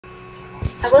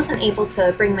I wasn't able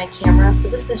to bring my camera, so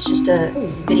this is just a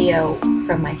video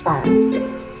from my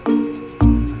phone.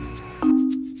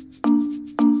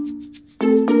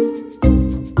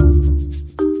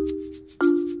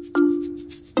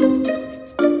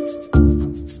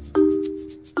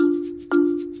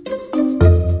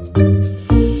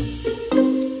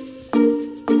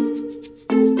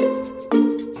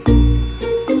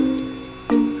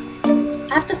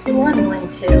 At the school I'm going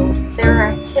to, there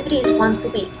are activities once a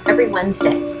week, every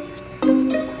Wednesday.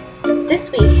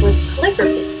 This week was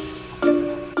calligraphy.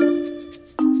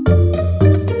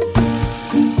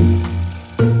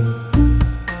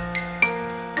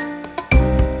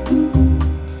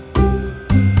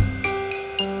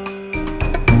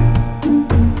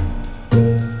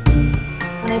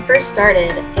 When I first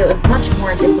started, it was much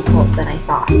more difficult than I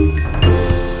thought.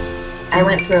 I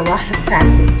went through a lot of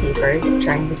practice papers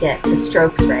trying to get the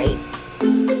strokes right.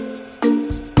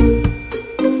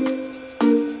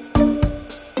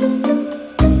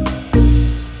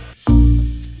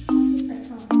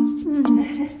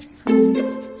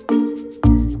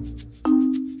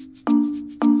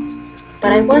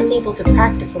 But I was able to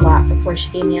practice a lot before she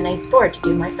gave me a nice board to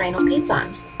do my final piece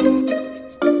on.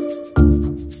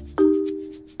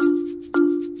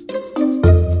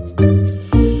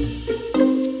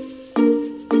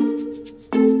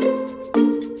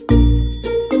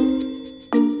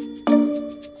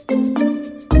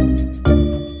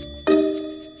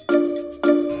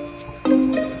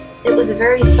 It was a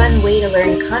very fun way to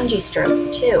learn kanji strokes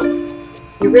too.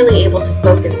 You're really able to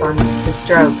focus on the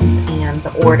strokes and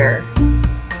the order.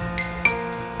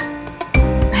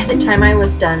 By the time I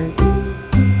was done,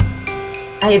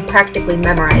 I had practically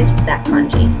memorized that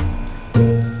kanji.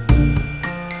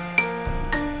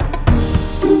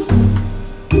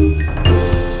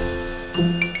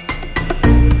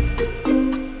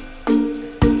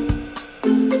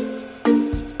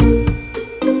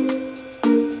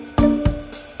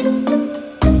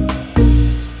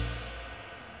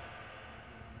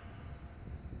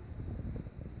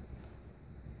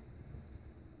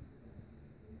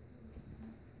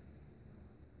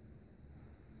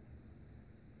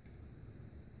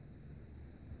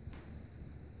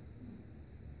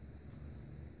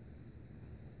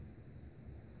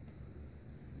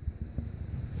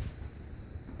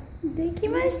でき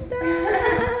ました。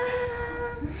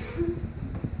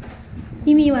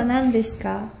意味は何です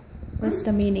か？ What's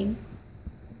the meaning?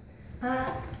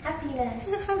 Happiness.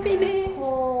 Happiness.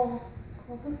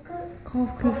 幸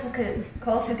福。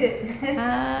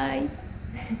はい。